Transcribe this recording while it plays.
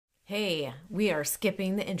Hey, we are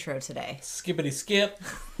skipping the intro today. Skippity skip.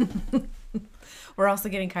 We're also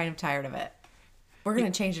getting kind of tired of it. We're going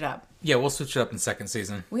to change it up. Yeah, we'll switch it up in second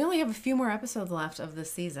season. We only have a few more episodes left of this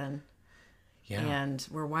season. Yeah. And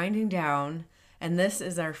we're winding down. And this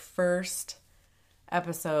is our first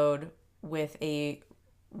episode with a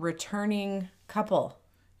returning couple.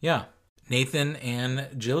 Yeah. Nathan and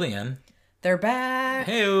Jillian. They're back.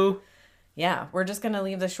 Hey-o. Yeah, we're just going to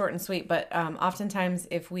leave this short and sweet. But oftentimes,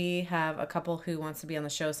 if we have a couple who wants to be on the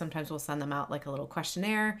show, sometimes we'll send them out like a little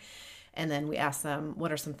questionnaire. And then we ask them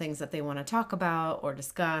what are some things that they want to talk about or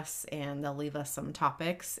discuss. And they'll leave us some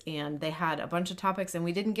topics. And they had a bunch of topics, and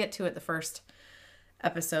we didn't get to it the first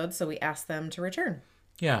episode. So we asked them to return.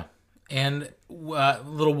 Yeah. And a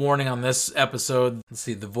little warning on this episode. Let's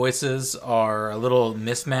see, the voices are a little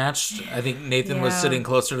mismatched. I think Nathan was sitting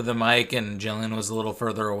closer to the mic and Jillian was a little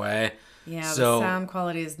further away. Yeah, the sound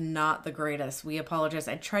quality is not the greatest. We apologize.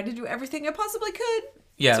 I tried to do everything I possibly could.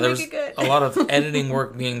 Yeah, there was a lot of editing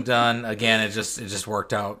work being done. Again, it just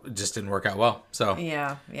worked out. It just didn't work out well. So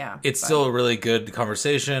yeah. It's still a really good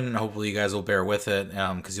conversation. Hopefully you guys will bear with it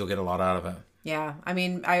because you'll get a lot out of it. Yeah, I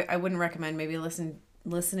mean, I wouldn't recommend maybe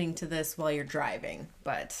listening to this while you're driving,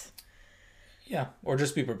 but yeah, or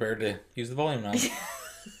just be prepared to use the volume knob.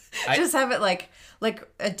 Just have it like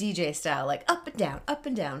a DJ style, like up and down, up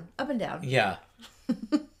and down, up and down. Yeah.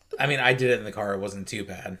 I mean, I did it in the car. It wasn't too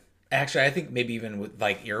bad. Actually, I think maybe even with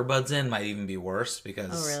like earbuds in might even be worse because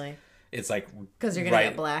oh really? It's like because you're gonna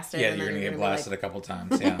get blasted. Yeah, you're gonna get blasted a couple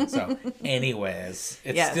times. Yeah. So, anyways,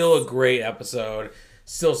 it's still a great episode.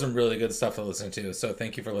 Still some really good stuff to listen to. So,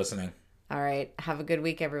 thank you for listening. All right, have a good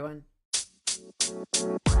week, everyone.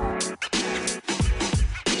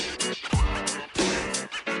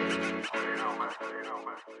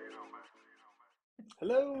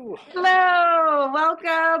 Hello. Hello.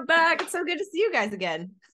 Welcome back. It's so good to see you guys again.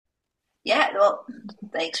 Yeah, well,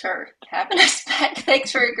 thanks for having us back.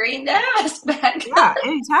 Thanks for agreeing to have us back. Yeah,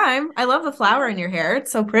 anytime. I love the flower in your hair.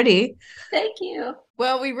 It's so pretty. Thank you.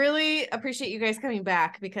 Well, we really appreciate you guys coming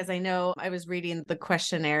back because I know I was reading the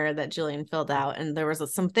questionnaire that Jillian filled out and there was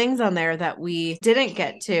some things on there that we didn't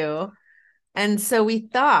get to. And so we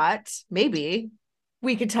thought maybe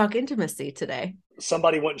we could talk intimacy today.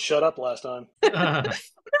 Somebody wouldn't shut up last time. No,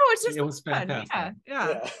 it's just it was fun. fantastic.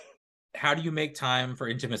 Yeah. How do you make time for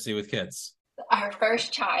intimacy with kids? Our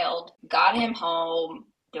first child, got him home,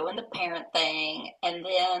 doing the parent thing, and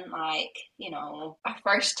then our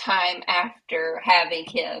first time after having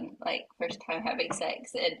him, first time having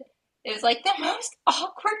sex, and it was like the most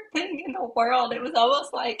awkward thing in the world. It was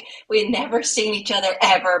almost like we had never seen each other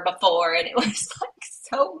ever before, and it was like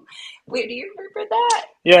so weird. Do you remember that?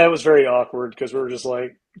 Yeah, it was very awkward because we were just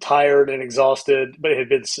like tired and exhausted, but it had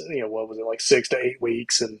been, what was it, like 6 to 8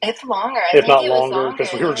 weeks, and it's longer, if not longer,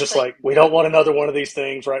 because we were just like, we don't want another one of these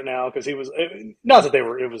things right now. Because it was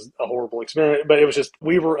a horrible experience, but it was just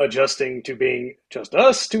we were adjusting to being just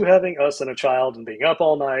us, to having us and a child, and being up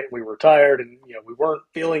all night. We were tired, and we weren't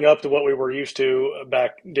feeling up to what we were used to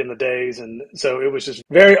back in the days, and so it was just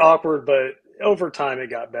very awkward. But over time,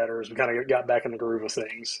 it got better as we kind of got back in the groove of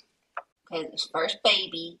things. It was first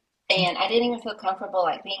baby. And I didn't even feel comfortable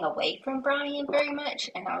being away from Brian very much.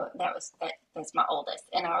 And that's my oldest.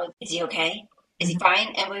 And I was, is he okay? Is he fine?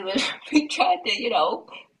 And we tried to,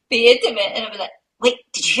 be intimate. And I was like, wait,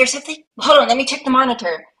 did you hear something? Hold on, let me check the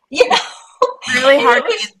monitor. Really hard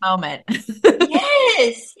to get the moment.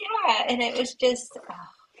 Yes, yeah. And it was just,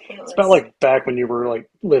 it's about like back when you were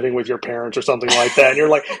living with your parents or something like that. And you're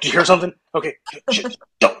like, did you hear something? Okay, shh,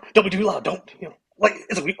 don't be too loud. Don't,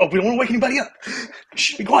 we don't want to wake anybody up.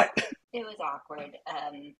 Shh, be quiet. It was awkward.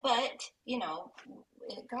 But,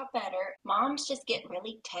 it got better. Moms just get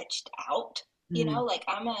really touched out.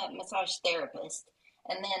 I'm a massage therapist.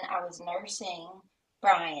 And then I was nursing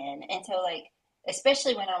Brian. And so,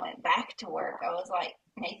 especially when I went back to work, I was like,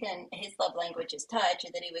 Nathan, his love language is touch.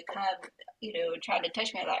 And then he would come, try to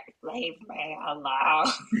touch me. I was like, leave me alone.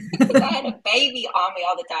 Because I had a baby on me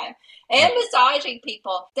all the time. And massaging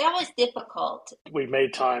people. That was difficult. We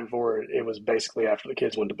made time for it. It was basically after the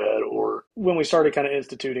kids went to bed or when we started kind of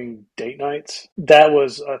instituting date nights.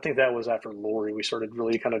 I think that was after Lori. We started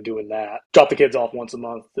really kind of doing that. Drop the kids off once a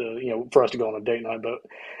month, for us to go on a date night. But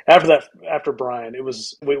after that, after Brian, it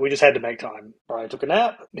was, we just had to make time. Brian took a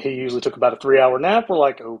nap. He usually took about a 3-hour nap. We're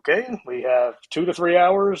like, okay, we have 2 to 3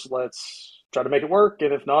 hours. Let's try to make it work.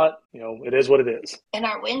 And if not, it is what it is. And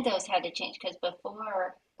our windows had to change because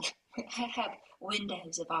before I have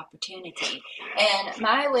windows of opportunity. And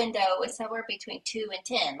my window was somewhere between 2 and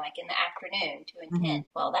 10, like in the afternoon, 2 and 10.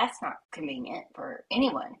 Well, that's not convenient for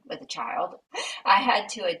anyone with a child. I had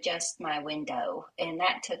to adjust my window, and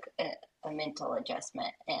that took a mental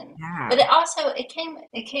adjustment. And but it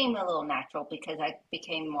came a little natural because I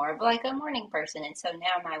became more of like a morning person, and so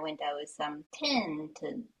now my window is 10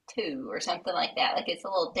 to 2 or something like that. Like it's a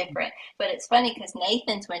little different. But it's funny because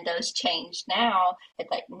Nathan's window's changed now.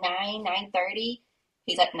 It's like 9:30.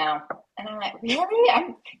 He's like, no. And I'm like, really?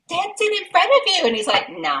 I'm dancing in front of you. And he's like,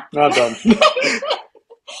 no. I'm done.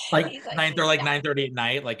 Like 9:30 at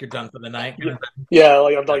night, like you're done for the night. Yeah,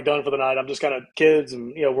 like I'm like done for the night. I'm just kind of kids,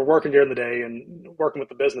 and we're working during the day and working with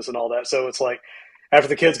the business and all that. So it's like after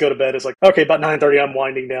the kids go to bed, it's like okay, about 9:30, I'm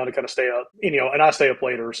winding down to kind of stay up, and I stay up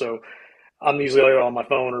later. So I'm usually either on my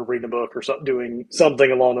phone or reading a book or doing something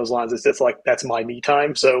along those lines. It's like that's my me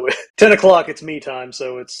time. So 10 o'clock, it's me time.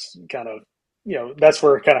 So it's kind of that's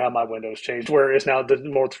where kind of how my windows changed. Where it's now the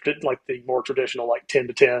more traditional like 10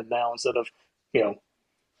 to 10 now instead of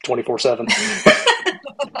 24/7.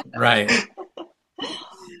 Right.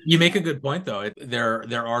 You make a good point, though.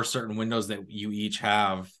 There are certain windows that you each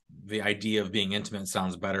have. The idea of being intimate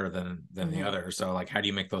sounds better than the other. So, like, how do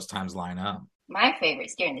you make those times line up? My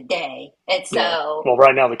favorite's during the day, and so well,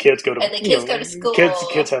 right now the kids go to go to school.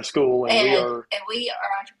 Kids have school, and we are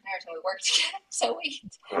entrepreneurs and we work together. So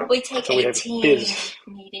we take a team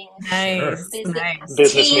meeting,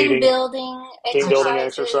 business team meeting, building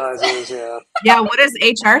exercises. Yeah. Yeah. What does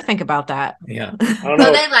HR think about that? Yeah. I don't know.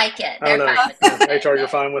 No, they like it. They're fine with it. HR, you're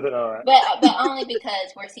fine with it, all right. But only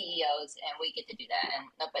because we're CEOs and we get to do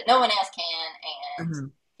that, but no one else can.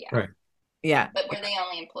 And right. Yeah. But we're the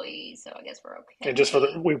only employees, so I guess we're okay. And just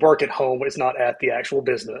we work at home. It's not at the actual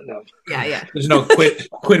business. No. Yeah. There's no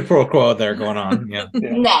quid pro quo there going on. Yeah.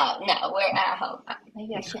 No, we're at home.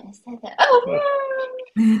 Maybe I shouldn't have said that. Oh,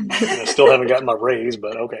 I still haven't gotten my raise,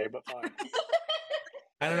 but okay, but fine.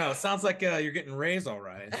 I don't know. It sounds like you're getting raised all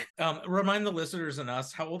right. Remind the listeners and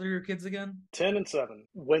us, how old are your kids again? 10 and 7.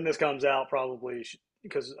 When this comes out, probably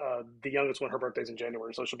because the youngest one, her birthday's in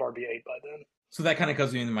January, so she'll probably be 8 by then. So that kind of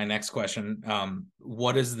goes into my next question.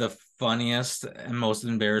 What is the funniest and most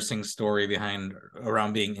embarrassing story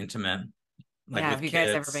around being intimate? Like have you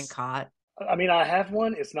guys ever been caught? I mean, I have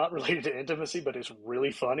one. It's not related to intimacy, but it's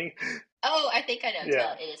really funny. Oh, I think I know.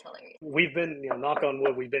 Yeah. It is hilarious. We've been, knock on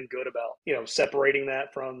wood, we've been good about, separating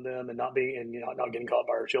that from them and not getting caught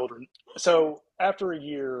by our children. So after a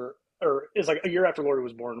year, or it's like a year after Lori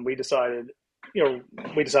was born, we decided,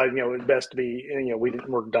 it's best to be,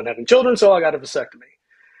 we're done having children, so I got a vasectomy.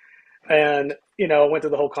 And, I went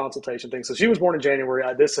through the whole consultation thing. So she was born in January.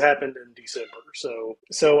 This happened in December.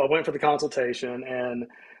 So I went for the consultation, and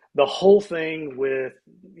the whole thing with,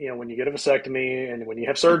 when you get a vasectomy and when you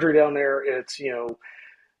have surgery down there, it's,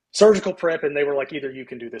 surgical prep. And they were like, either you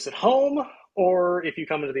can do this at home, or if you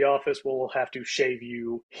come into the office, we'll have to shave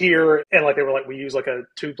you here. And like, they were like, we use like a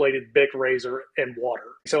 2-bladed Bic razor and water.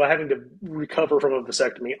 So having to recover from a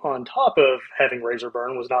vasectomy on top of having razor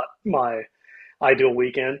burn was not my ideal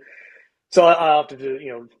weekend. So I opted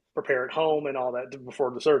to, prepare at home and all that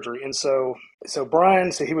before the surgery. And so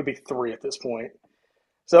Brian, he would be 3 at this point.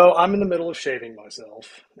 So I'm in the middle of shaving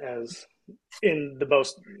myself, as in the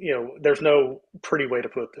most, there's no pretty way to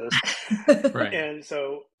put this. Right. And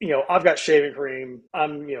so, I've got shaving cream.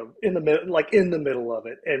 I'm, in the middle of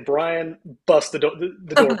it. And Brian busts the door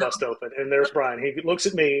busts open. And there's Brian. He looks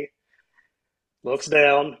at me, looks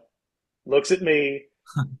down, looks at me.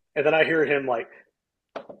 And then I hear him like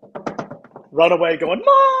run away going,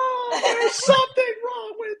 "Mom, there's something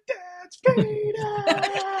wrong with Dad's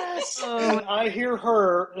penis." And I hear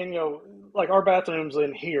her, and like our bathroom's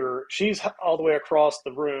in here. She's all the way across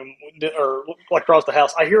the room, or like across the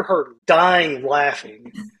house. I hear her dying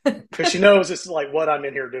laughing because she knows it's like what I'm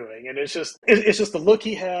in here doing, and it's just the look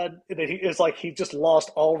he had. That it's like he just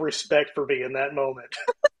lost all respect for me in that moment.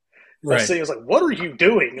 Right. He was like, "What are you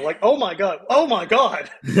doing?" Like, "Oh my god! Oh my god!"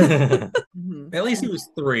 At least he was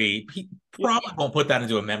 3. He probably won't put that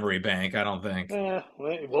into a memory bank. I don't think.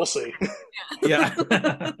 We'll see. Yeah.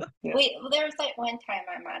 There was like one time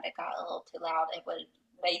I might have got a little too loud. And when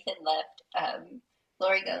Nathan left,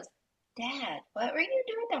 Lori goes, "Dad, what were you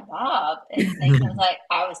doing to Bob?" And Nathan was like,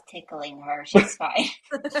 "I was tickling her. She's fine."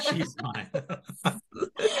 She's fine.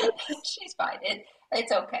 She's fine.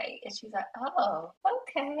 It's okay. And she's like, "Oh,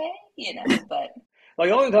 okay," but. Like,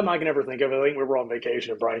 the only time I can ever think of it, I think we were on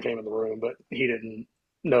vacation and Brian came in the room, but he didn't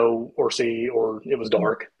know or see, or it was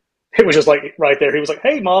dark. It was just like right there. He was like,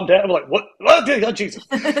 "Hey, Mom, Dad." I'm like, "What? Oh, Jesus."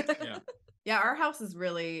 Yeah. Yeah, our house is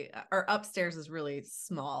really, our upstairs is really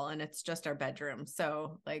small and it's just our bedroom.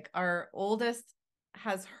 So like our oldest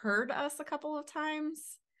has heard us a couple of times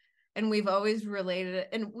and we've always related it.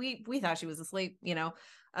 And we thought she was asleep, you know.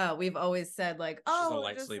 We've always said like, She's a oh,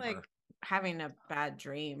 light just sleeper. like having a bad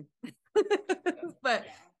dream. But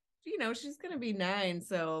you know, she's gonna be 9,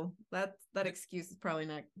 so that excuse is probably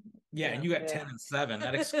not. Yeah, and you got 10 and 7.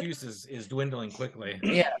 That excuse is dwindling quickly.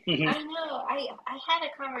 Yeah. I know. I had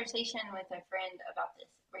a conversation with a friend about this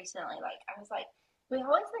recently. Like, I was like, we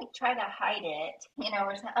always like try to hide it. You know,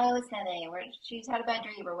 we're saying, oh, it's nothing. She's had a bad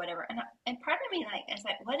dream or whatever. And part of me like, it's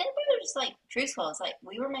like, what if we were just like truthful? It's like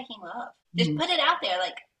we were making love. Just put it out there,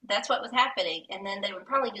 like that's what was happening, and then they would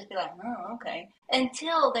probably just be like, oh, okay.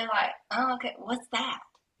 Until they're like, oh, okay, what's that?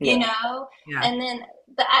 You know? Yeah. And then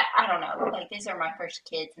I don't know. Like these are my first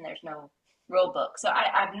kids, and there's no rule book, so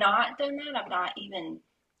I've not done that. I've not even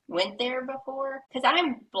went there before because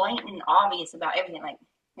I'm blatant obvious about everything. Like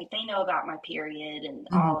they know about my period and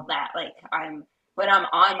all of that. Like when I'm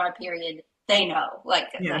on my period, they know. Like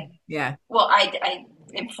well, I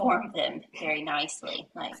inform them very nicely.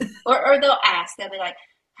 Like or they'll ask. They'll be like,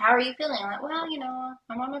 "How are you feeling?" I'm like, well, you know,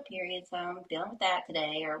 I'm on my period, so I'm dealing with that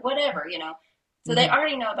today, or whatever, you know. So they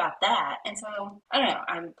already know about that. And so, I don't know,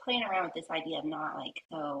 I'm playing around with this idea of not like,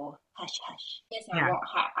 so hush, hush. Yes,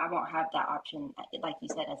 I won't have that option, like you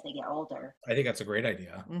said, as they get older. I think that's a great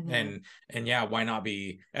idea. And yeah, why not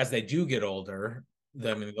be, as they do get older,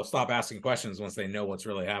 I mean, they'll stop asking questions once they know what's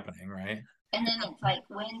really happening, right? And then it's like,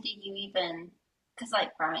 when do you even, because like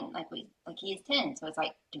Brian, like he is 10, so it's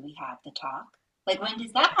like, do we have to talk? Like, when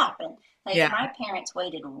does that happen? Like, my parents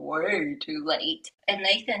waited way too late. And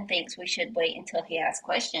Nathan thinks we should wait until he asks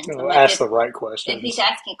questions. Like, ask the right questions. If he's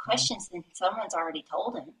asking questions, then someone's already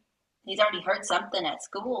told him. He's already heard something at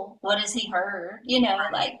school. What has he heard? You know,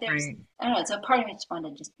 like, there's, I don't know. So part of me just wanted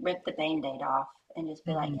to just rip the Band-Aid off and just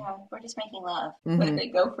be like, yeah, we're just making love. But they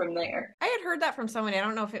go from there. I had heard that from somebody. I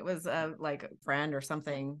don't know if it was like a friend or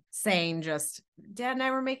something saying just, Dad and I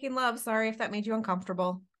were making love. Sorry if that made you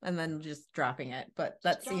uncomfortable. And then just dropping it. But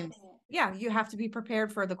that seems, you have to be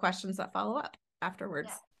prepared for the questions that follow up afterwards.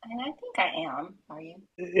 Yeah. And I think I am. Are you?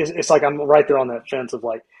 It's like I'm right there on that fence of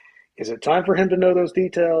like, is it time for him to know those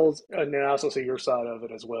details? And then I also see your side of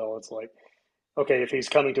it as well. It's like, okay, if he's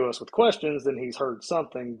coming to us with questions, then he's heard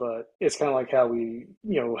something, but it's kind of like how we,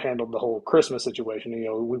 handled the whole Christmas situation.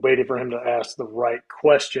 We waited for him to ask the right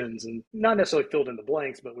questions and not necessarily filled in the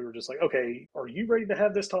blanks, but we were just like, okay, are you ready to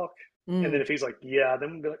have this talk? And then if he's like, yeah,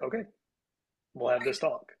 then we'll be like, okay, we'll have this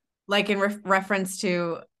talk. Like in reference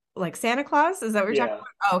to like Santa Claus? Is that what you're talking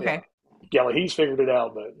about? Oh, okay. Yeah, like he's figured it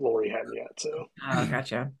out, but Lori hadn't yet. So. Oh,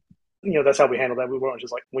 gotcha. That's how we handled that. We weren't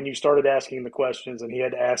just like, when you started asking the questions and he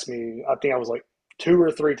had to ask me, I think I was like 2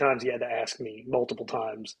 or 3 times he had to ask me multiple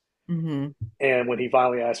times. And when he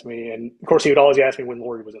finally asked me, and of course he would always ask me when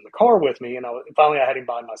Lori was in the car with me, and finally I had him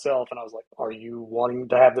by myself, and I was like, are you wanting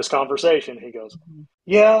to have this conversation? He goes,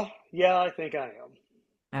 yeah, I think I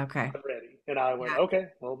am. Okay. I'm ready. And I went, okay,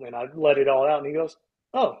 well, and I let it all out, and he goes,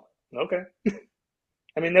 oh, okay.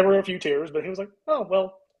 I mean, there were a few tears, but he was like, oh,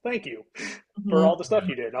 well, thank you for all the stuff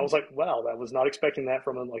you did. And I was like, wow, I was not expecting that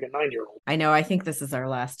from a 9-year-old. I know. I think this is our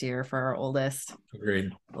last year for our oldest.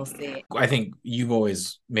 Agreed. We'll see. I think you've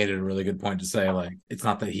always made it a really good point to say, like, it's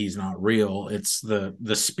not that he's not real. It's the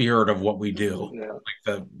spirit of what we do. Yeah.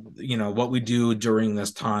 Like what we do during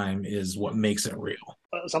this time is what makes it real.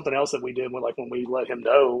 Something else that we did when we let him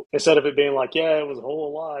know, instead of it being like, yeah, it was a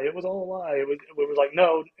whole lie. It was all a lie. It was like,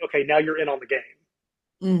 no, okay, now you're in on the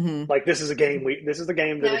game. Like, this is a game. This is the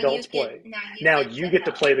game that adults play. Now you get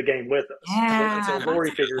to play the game with us. Yeah. So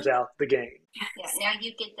Lori figures out the game. Yeah. Now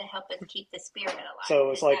you get to help us keep the spirit alive.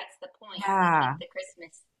 So it's like, that's the point. Yeah. Keep the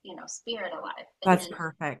Christmas, spirit alive. That's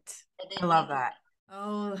perfect. I love that.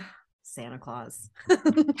 Oh, Santa Claus.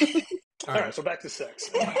 All right. So back to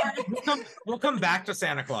sex. We'll come back to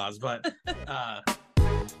Santa Claus, but.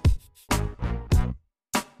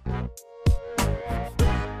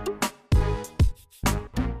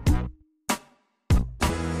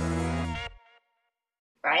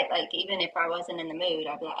 Right? Like, even if I wasn't in the mood,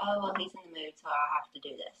 I'd be like, oh, well, he's in the mood, so I have to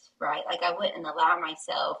do this, right? Like, I wouldn't allow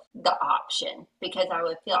myself the option because I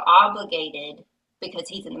would feel obligated because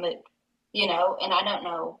he's in the mood, and I don't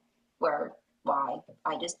know why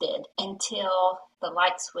I just did until the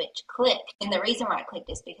light switch clicked. And the reason why it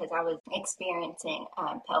clicked is because I was experiencing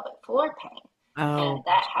pelvic floor pain. And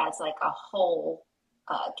that has like a whole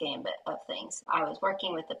gambit of things. I was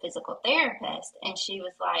working with a physical therapist and she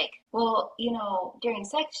was like, well, during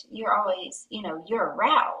sex, you're always, you're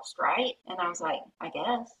aroused, right? And I was like, I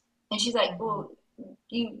guess. And she's like, well,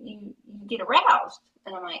 you get aroused.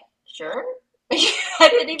 And I'm like, sure. I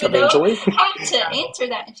didn't even Eventually. know how to answer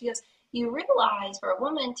that. And she goes, you realize for a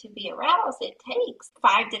woman to be aroused, it takes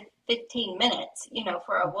 5 to 15 minutes,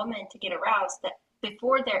 for a woman to get aroused that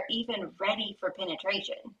before they're even ready for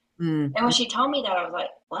penetration. And when she told me that, I was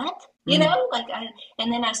like, what?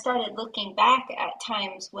 And then I started looking back at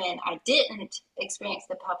times when I didn't experience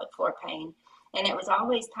the pelvic floor pain. And it was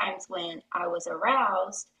always times when I was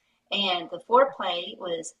aroused and the foreplay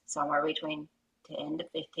was somewhere between 10 to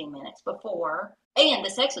 15 minutes before. And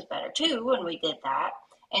the sex was better too when we did that.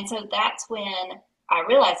 And so that's when I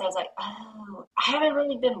realized, I was like, oh, I haven't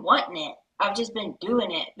really been wanting it. I've just been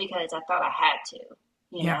doing it because I thought I had to,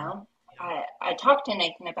 you know? I talked to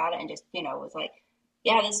Nathan about it and just, was like,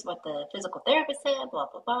 yeah, this is what the physical therapist said, blah,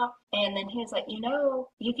 blah, blah. And then he was like,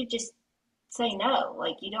 you could just say no.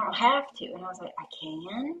 Like, you don't have to. And I was like, I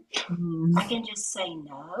can? I can just say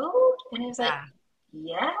no? And he was like,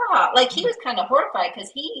 yeah. Like, he was kind of horrified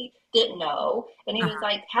because he didn't know. And he was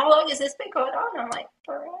like, how long has this been going on? And I'm like,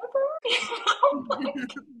 forever.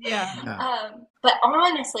 But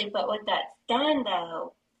honestly, what that's done,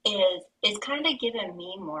 though, is it's kind of given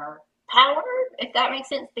me more power, if that makes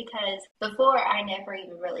sense, because before I never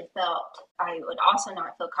even really felt, I would also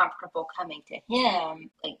not feel comfortable coming to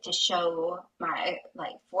him, like, to show my,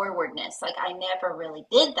 like, forwardness. Like, I never really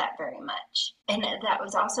did that very much. And that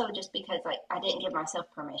was also just because, like, I didn't give myself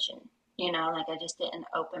permission, like, I just didn't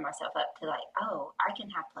open myself up to, like, oh, I can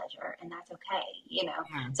have pleasure and that's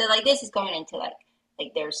okay, So, like, this is going into, like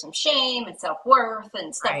there's some shame and self-worth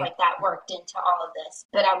and stuff like that worked into all of this,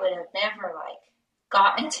 but I would have never, like,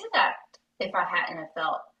 got into that if I hadn't have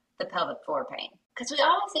felt the pelvic floor pain. Because we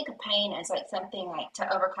always think of pain as like something like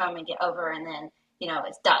to overcome and get over and then,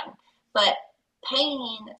 it's done. But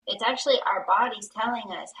pain, it's actually our bodies telling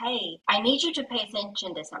us, hey, I need you to pay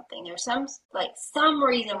attention to something. There's some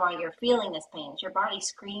reason why you're feeling this pain. It's your body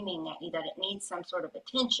screaming at you that it needs some sort of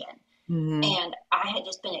attention. And I had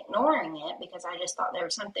just been ignoring it because I just thought there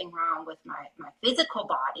was something wrong with my physical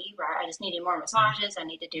body, right? I just needed more massages. I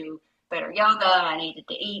needed to do better yoga. I needed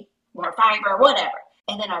to eat more fiber, whatever.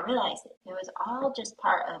 And then I realized it was all just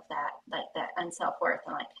part of that, like that unself-worth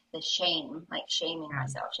and like the shame, like shaming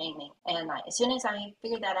myself, shaming. And like as soon as I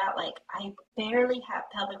figured that out, like I barely have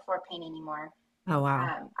pelvic floor pain anymore. Oh,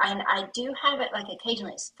 wow. And I do have it like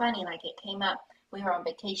occasionally. It's funny, like it came up. We were on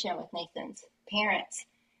vacation with Nathan's parents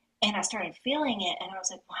and I started feeling it. And I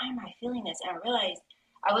was like, why am I feeling this? And I realized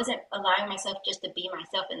I wasn't allowing myself just to be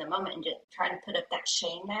myself in the moment and just trying to put up that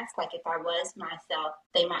shame mask. Like if I was myself,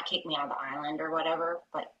 they might kick me on the island or whatever,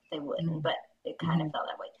 but they wouldn't, but it kind of felt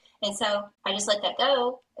that way. And so I just let that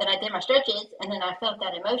go and I did my stretches and then I felt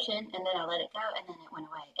that emotion and then I let it go and then it went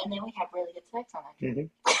away. And then we had really good sex on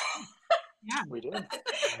it. Yeah, we did. Because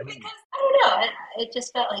I don't know, it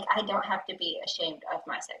just felt like I don't have to be ashamed of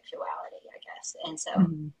my sexuality, I guess. And so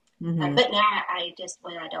but now I just,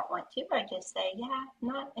 when I don't want to, I just say, yeah, I'm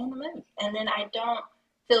not in the mood. And then I don't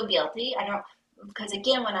feel guilty. I don't, because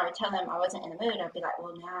again, when I would tell them I wasn't in the mood, I'd be like,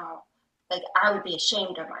 well, now, like, I would be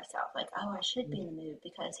ashamed of myself. Like, oh, I should be in the mood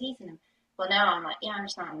because he's in the mood. Well, now I'm like, yeah, I'm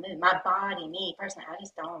just not in the mood. My body, me personally, I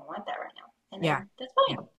just don't want that right now. And then that's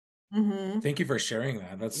fine. Thank you for sharing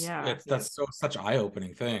that. That's such an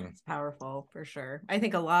eye-opening thing. It's powerful for sure. I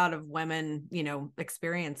think a lot of women,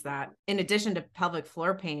 experience that in addition to pelvic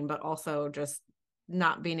floor pain, but also just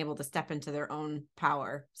not being able to step into their own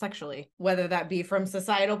power sexually, whether that be from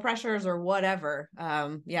societal pressures or whatever.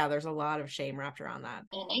 There's a lot of shame wrapped around that.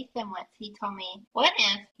 And Nathan once, he told me, what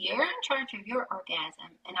if you're in charge of your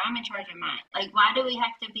orgasm and I'm in charge of mine? Like, why do we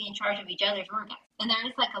have to be in charge of each other's orgasm? And there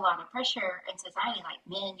is like a lot of pressure in society, like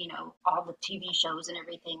men, all the TV shows and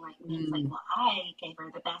everything, like men's like, well, I gave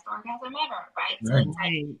her the best orgasm ever, right? So it's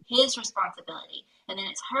like his responsibility. And then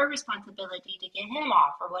it's her responsibility to get him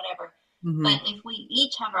off or whatever. But if we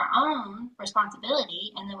each have our own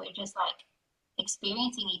responsibility and then we're just like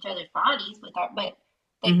experiencing each other's bodies but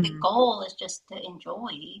the goal is just to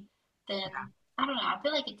enjoy, then I don't know. I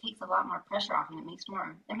feel like it takes a lot more pressure off and it makes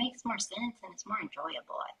more sense and it's more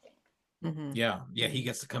enjoyable, I think. Yeah. He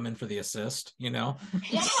gets to come in for the assist, Yeah.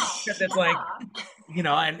 Because it's like,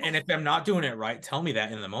 and if I'm not doing it right, tell me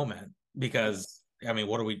that in the moment, because I mean,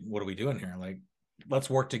 what are we doing here? Like,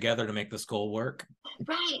 let's work together to make this goal work.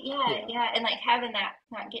 Right. Yeah. And like having that,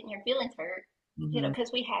 not getting your feelings hurt,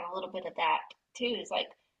 because we had a little bit of that too. It's like,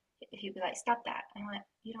 if you'd be like, stop that. I'm like,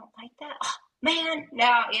 you don't like that? Oh, man.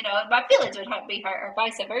 Now, my feelings would be hurt or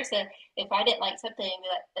vice versa. If I didn't like something,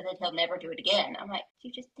 and then he'll never do it again. I'm like,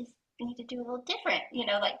 you just need to do a little different,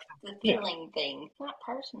 like the feeling thing. It's not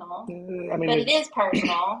personal, but it is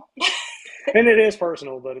personal. And it is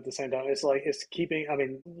personal, but at the same time, it's like, it's keeping, I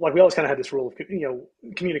mean, like we always kind of had this rule of,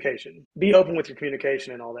 communication. Be open with your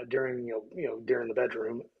communication and all that during, during the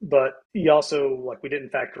bedroom. But you also, like, we didn't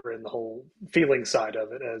factor in the whole feeling side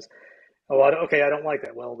of it as, oh, I don't like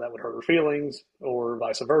that. Well, that would hurt her feelings, or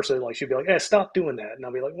vice versa. Like, she'd be like, "Hey, stop doing that." And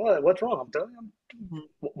I'll be like, "What? What's wrong? I'm telling you,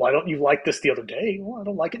 why don't you like this the other day?" Well, I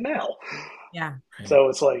don't like it now. Yeah. So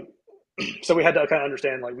it's like, so we had to kind of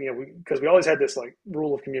understand, like, because we always had this like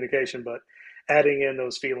rule of communication, but adding in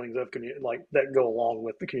those feelings of like that go along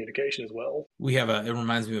with the communication as well. We have it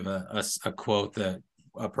reminds me of a quote that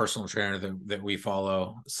a personal trainer that we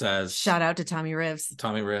follow says. Shout out to Tommy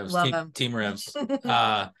Rivs. Love him. Team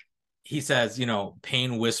Rivs. He says,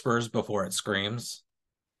 pain whispers before it screams.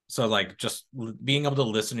 So like just being able to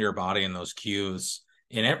listen to your body and those cues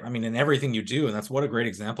in everything you do. And that's what a great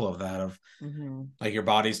example of that, of like your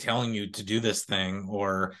body's telling you to do this thing,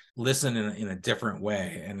 or listen in a different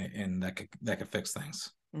way. And that could fix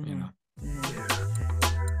things,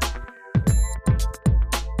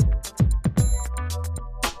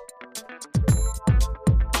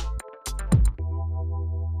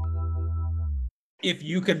 If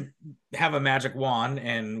you could have a magic wand,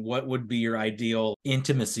 and what would be your ideal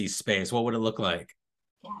intimacy space? What would it look like?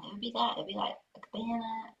 Yeah, it would be that. It'd be like a cabana.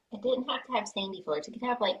 It didn't have to have sandy floors. It could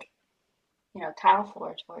have like, tile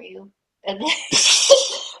floors for you. And then,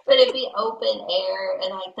 but it'd be open air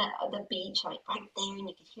and like the beach, like right there, and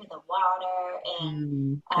you could hear the water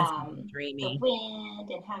and the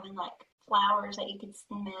wind, and having like flowers that you could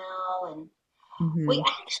smell. And we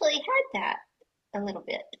actually had that a little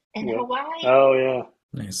bit in Hawaii. Oh yeah,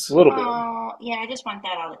 nice. A little bit. Yeah, I just want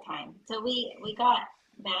that all the time. So we got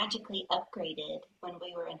magically upgraded when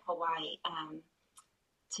we were in Hawaii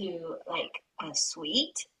to like a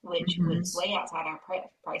suite, which was way outside our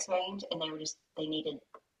price range, and they needed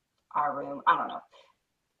our room. I don't know,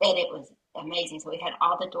 and it was amazing. So we had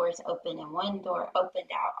all the doors open, and one door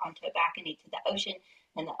opened out onto a balcony to the ocean,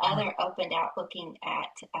 and the other opened out looking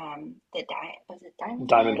at the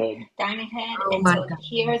Diamond Head. Oh, and so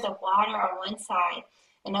hear the water on one side,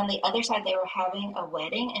 and on the other side they were having a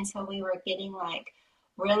wedding, and so we were getting like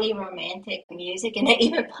really romantic music, and they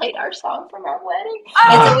even played our song from our wedding.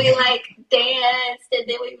 And so we like danced, and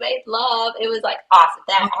then we made love. It was like awesome.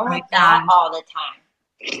 I want that all the time.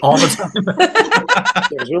 All the time.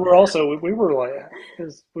 Because we were also we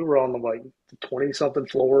were on the like 20-something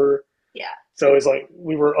floor. Yeah. So it's like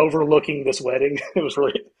we were overlooking this wedding. It was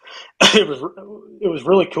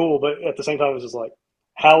really cool, but at the same time, it was just like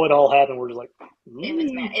how it all happened. We're just like,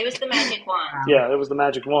 it was the magic wand. Yeah, it was the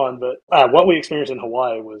magic wand. But what we experienced in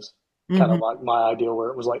Hawaii was kind of like my ideal, where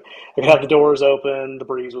it was like I could have the doors open, the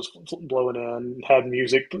breeze was blowing in, had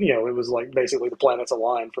music. It was like basically the planets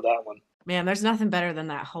aligned for that one. Man, there's nothing better than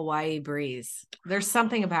that Hawaii breeze. There's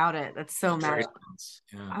something about it that's so magical.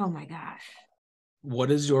 Yeah. Oh my gosh.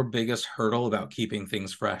 What is your biggest hurdle about keeping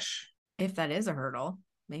things fresh? If that is a hurdle,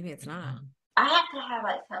 maybe it's not. I have to have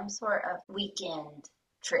like some sort of weekend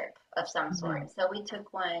trip of some sort. So we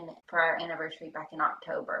took one for our anniversary back in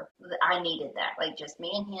October. I needed that, like just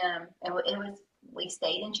me and him. And we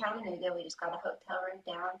stayed in Chattanooga. We just got a hotel room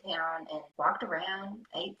downtown and walked around,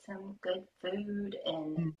 ate some good food,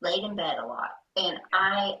 and laid in bed a lot. And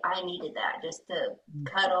I needed that, just to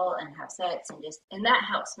cuddle and have sex, and that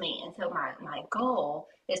helps me. And so my goal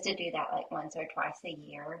is to do that like once or twice a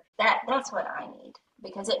year. That's what I need,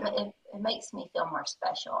 because it makes me feel more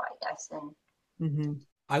special, I guess. And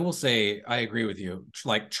I will say I agree with you.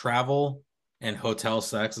 Like travel and hotel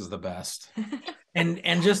sex is the best,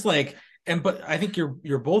 and just like. But I think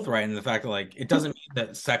you're both right in the fact that like it doesn't mean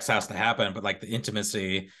that sex has to happen, but like the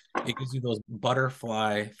intimacy, it gives you those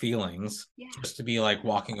butterfly feelings just to be like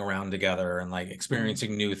walking around together and like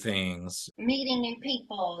experiencing new things, meeting new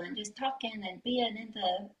people, and just talking and being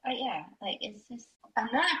into like it's just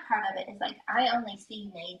another part of it is like I only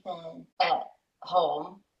see Nathan at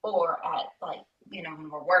home or at like when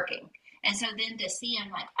we're working. And so then to see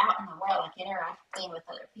him like out in the world, like interacting with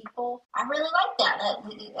other people, I really like that.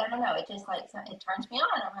 I don't know. It just like it turns me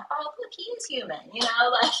on. I'm like, oh look, he is human.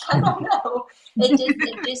 Like I don't know.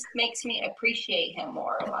 It just makes me appreciate him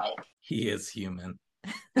more. Like he is human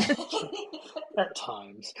at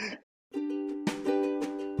times.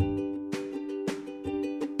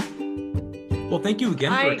 Well, thank you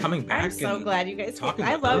again for coming back. I'm so glad you guys.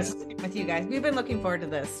 I love sitting with you guys. We've been looking forward to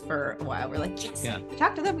this for a while. We're like,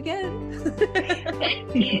 talk to them again.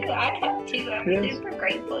 Thank you. I have too. I'm super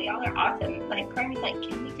grateful. Y'all are awesome. Like, Carmen's like,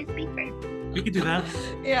 can we just be friends? We could do that.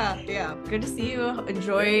 Yeah. Good to see you.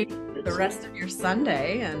 Enjoy the rest of your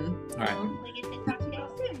Sunday. And all right. Hopefully get to talk to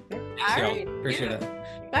y'all soon. All right. Appreciate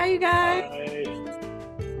it. Bye, you guys. Bye.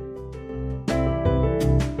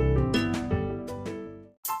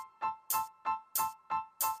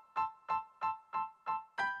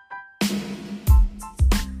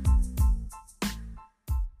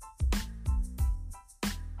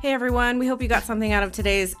 Hey everyone, we hope you got something out of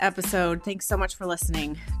today's episode. Thanks so much for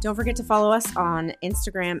listening. Don't forget to follow us on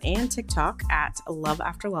Instagram and TikTok at Love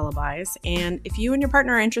After Lullabies. And if you and your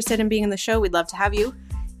partner are interested in being in the show, we'd love to have you.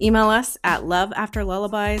 Email us at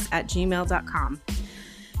loveafterlullabies@gmail.com.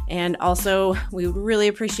 And also, we would really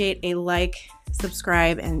appreciate a like,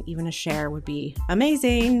 subscribe, and even a share would be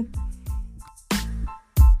amazing.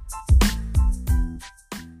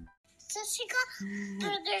 So she got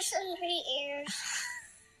burgers in her ears.